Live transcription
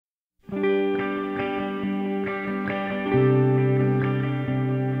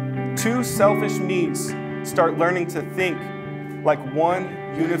two selfish me's start learning to think like one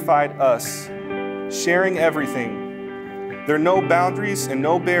unified us, sharing everything. There are no boundaries and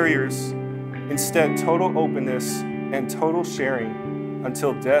no barriers. Instead, total openness and total sharing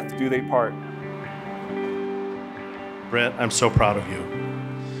until death do they part. Britt, I'm so proud of you.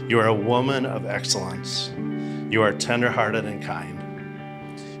 You are a woman of excellence. You are tenderhearted and kind.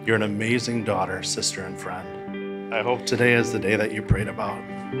 You're an amazing daughter, sister, and friend. I hope today is the day that you prayed about.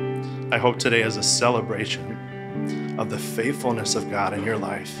 I hope today is a celebration of the faithfulness of God in your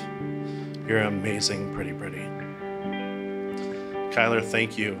life. You're an amazing, pretty Brittany. Kyler,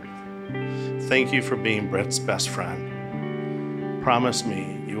 thank you. Thank you for being Britt's best friend. Promise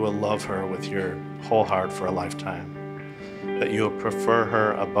me you will love her with your whole heart for a lifetime, that you will prefer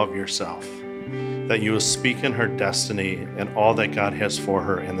her above yourself, that you will speak in her destiny and all that God has for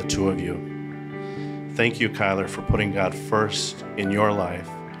her and the two of you. Thank you, Kyler, for putting God first in your life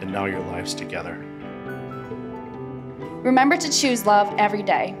and now your lives together. Remember to choose love every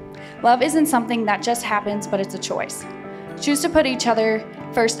day. Love isn't something that just happens, but it's a choice. Choose to put each other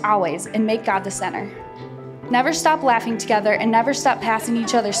first always and make God the center. Never stop laughing together and never stop passing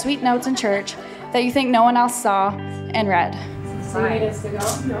each other sweet notes in church that you think no one else saw and read. So you need us to go?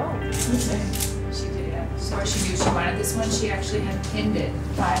 No. She did it. So she knew she wanted this one. She actually had pinned it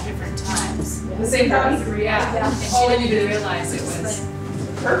 5 different times. The same time? Yeah. And she didn't even realize it was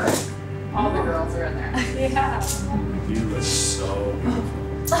Perfect. all the girls are in there. Yeah. You look so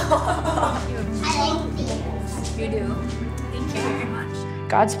beautiful. I like these. You do. Thank you very much.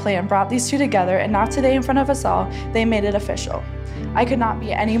 God's plan brought these two together, and now today in front of us all, they made it official. I could not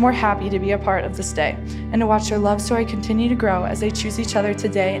be any more happy to be a part of this day and to watch their love story continue to grow as they choose each other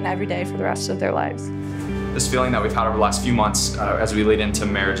today and every day for the rest of their lives. This feeling that we've had over the last few months as we lead into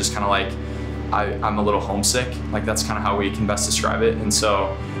marriage is kind of like I'm a little homesick. Like that's kind of how we can best describe it. And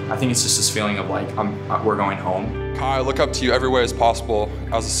so I think it's just this feeling of like we're going home. I look up to you every way as possible,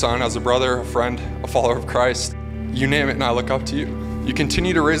 as a son, as a brother, a friend, a follower of Christ. You name it and I look up to you. You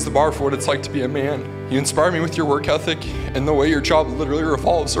continue to raise the bar for what it's like to be a man. You inspire me with your work ethic and the way your job literally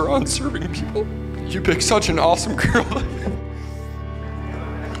revolves around serving people. You pick such an awesome girl.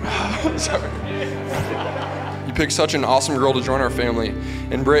 Sorry. You picked such an awesome girl to join our family.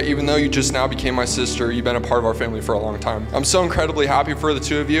 And Britt, even though you just now became my sister, you've been a part of our family for a long time. I'm so incredibly happy for the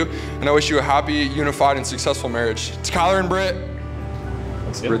two of you, and I wish you a happy, unified, and successful marriage. It's Kyler and Britt.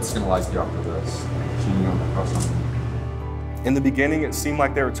 Britt's gonna like you after this. She knew or something. In the beginning, it seemed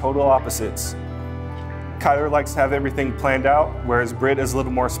like they were total opposites. Kyler likes to have everything planned out, whereas Britt is a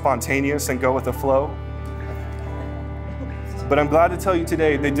little more spontaneous and go with the flow. But I'm glad to tell you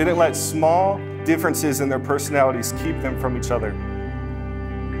today, they didn't let small differences in their personalities keep them from each other.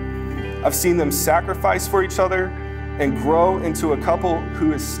 I've seen them sacrifice for each other and grow into a couple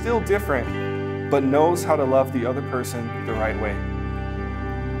who is still different, but knows how to love the other person the right way.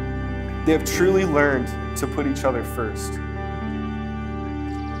 They have truly learned to put each other first.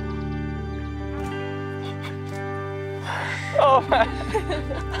 Oh my,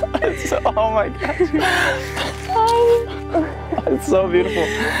 oh my gosh. It's so beautiful.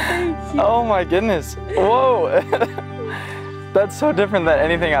 Thank you. Oh my goodness. Whoa. That's so different than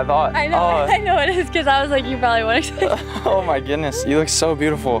anything I thought. I know, I know it is, because I was like, you probably want to. Oh my goodness, you look so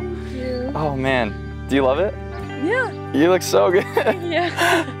beautiful. Thank you. Oh man, do you love it? Yeah. You look so good.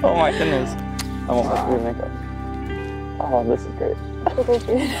 Yeah. Oh my goodness. I won't mess with your makeup. Oh, this is great. Thank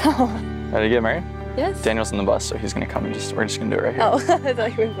you. Ready to get married? Yes. Daniel's in the bus, so he's gonna come and we're just gonna do it right here. Oh, I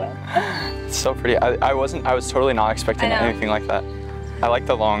thought you were well. It's so pretty. I was totally not expecting anything like that. I like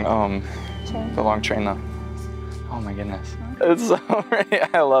the long train though. Oh my goodness. It's so pretty.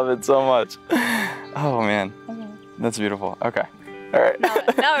 I love it so much. Oh man. Okay. That's beautiful. Okay. All right.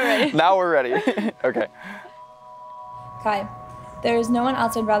 Now we're ready. Now we're ready. Okay. Kai, there is no one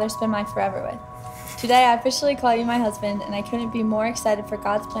else I'd rather spend my forever with. Today I officially call you my husband, and I couldn't be more excited for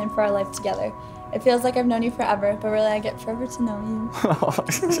God's plan for our life together. It feels like I've known you forever, but really I get forever to know you.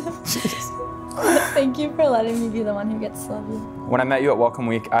 Thank you for letting me be the one who gets to love you. When I met you at Welcome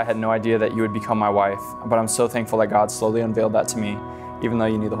Week, I had no idea that you would become my wife, but I'm so thankful that God slowly unveiled that to me, even though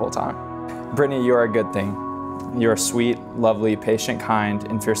you knew the whole time. Brittany, you are a good thing. You are sweet, lovely, patient, kind,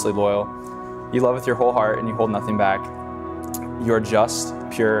 and fiercely loyal. You love with your whole heart and you hold nothing back. You are just,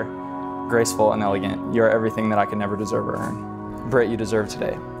 pure, graceful, and elegant. You are everything that I could never deserve or earn. Britt, you deserve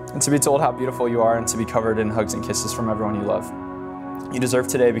today. And to be told how beautiful you are and to be covered in hugs and kisses from everyone you love. You deserve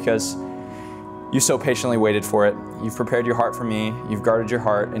today because you so patiently waited for it. You've prepared your heart for me, you've guarded your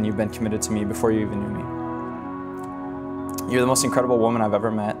heart, and you've been committed to me before you even knew me. You're the most incredible woman I've ever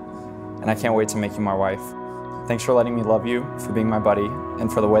met, and I can't wait to make you my wife. Thanks for letting me love you, for being my buddy, and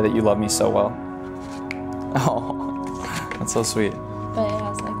for the way that you love me so well. Oh, that's so sweet. But it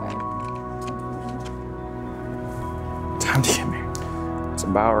has like right. Time to get married. It's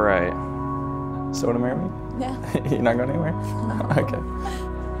about right. So want to marry me? Yeah. You're not going anywhere? Okay.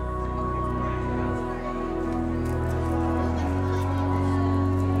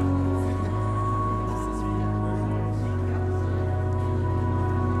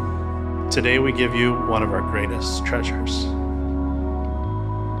 Today we give you one of our greatest treasures.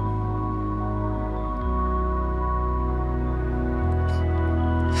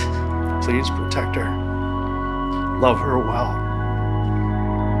 Please protect her. Love her well.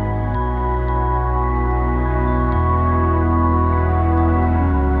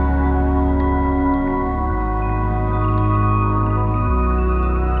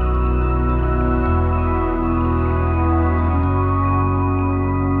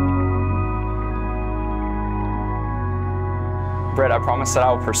 Britt, I promise that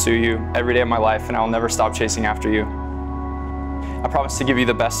I will pursue you every day of my life and I will never stop chasing after you. I promise to give you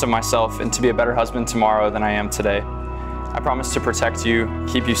the best of myself and to be a better husband tomorrow than I am today. I promise to protect you,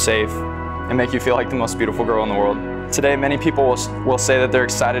 keep you safe, and make you feel like the most beautiful girl in the world. Today, many people will say that they're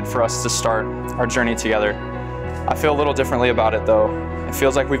excited for us to start our journey together. I feel a little differently about it though. It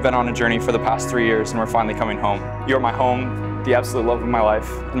feels like we've been on a journey for the past 3 years and we're finally coming home. You're my home, the absolute love of my life,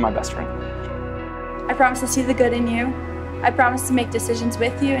 and my best friend. I promise to see the good in you. I promise to make decisions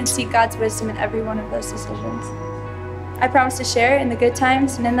with you and seek God's wisdom in every one of those decisions. I promise to share in the good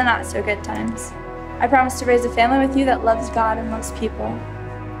times and in the not so good times. I promise to raise a family with you that loves God and loves people.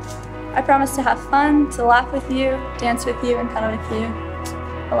 I promise to have fun, to laugh with you, dance with you, and cuddle with you.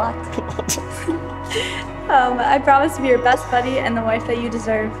 A lot. I promise to be your best buddy and the wife that you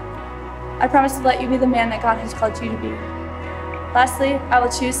deserve. I promise to let you be the man that God has called you to be. Lastly, I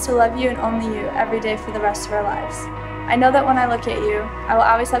will choose to love you and only you every day for the rest of our lives. I know that when I look at you, I will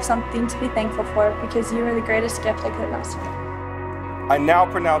always have something to be thankful for because you are the greatest gift I could have asked for. I now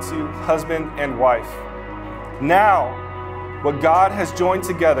pronounce you husband and wife. Now, what God has joined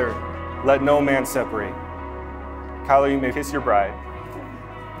together, let no man separate. Kyler, you may kiss your bride.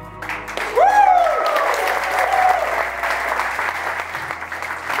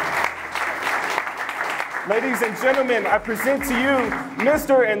 Ladies and gentlemen, I present to you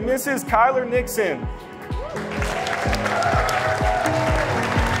Mr. and Mrs. Kyler Nixon.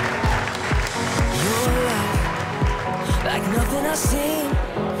 Like nothing I've seen,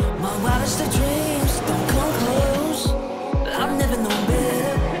 my wildest of dreams don't come close. I've never known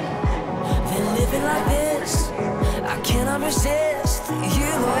better than living like this. I cannot resist.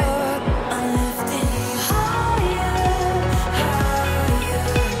 You are, I'm lifting higher, higher.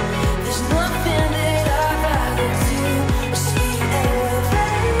 There's nothing that I'd rather do. A sweet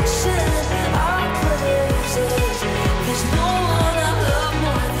elevation of praises. There's no one I love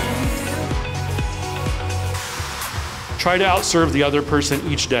more than you. Try to outserve the other person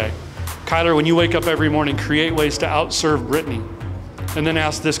each day. Kyler, when you wake up every morning, create ways to outserve Brittany. And then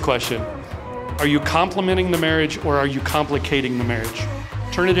ask this question: are you complimenting the marriage or are you complicating the marriage?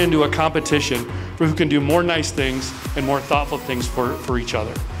 Turn it into a competition for who can do more nice things and more thoughtful things for each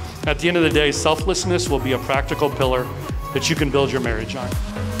other. At the end of the day, selflessness will be a practical pillar that you can build your marriage on.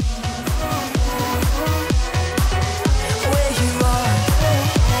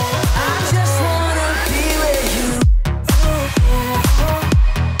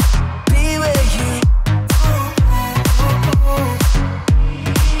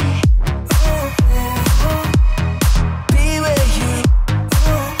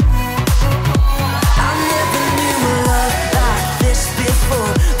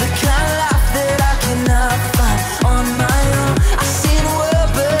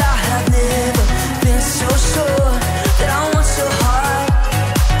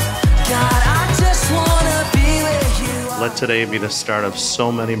 Let today be the start of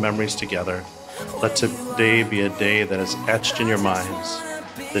so many memories together. Let today be a day that is etched in your minds,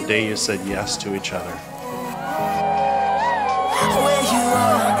 the day you said yes to each other.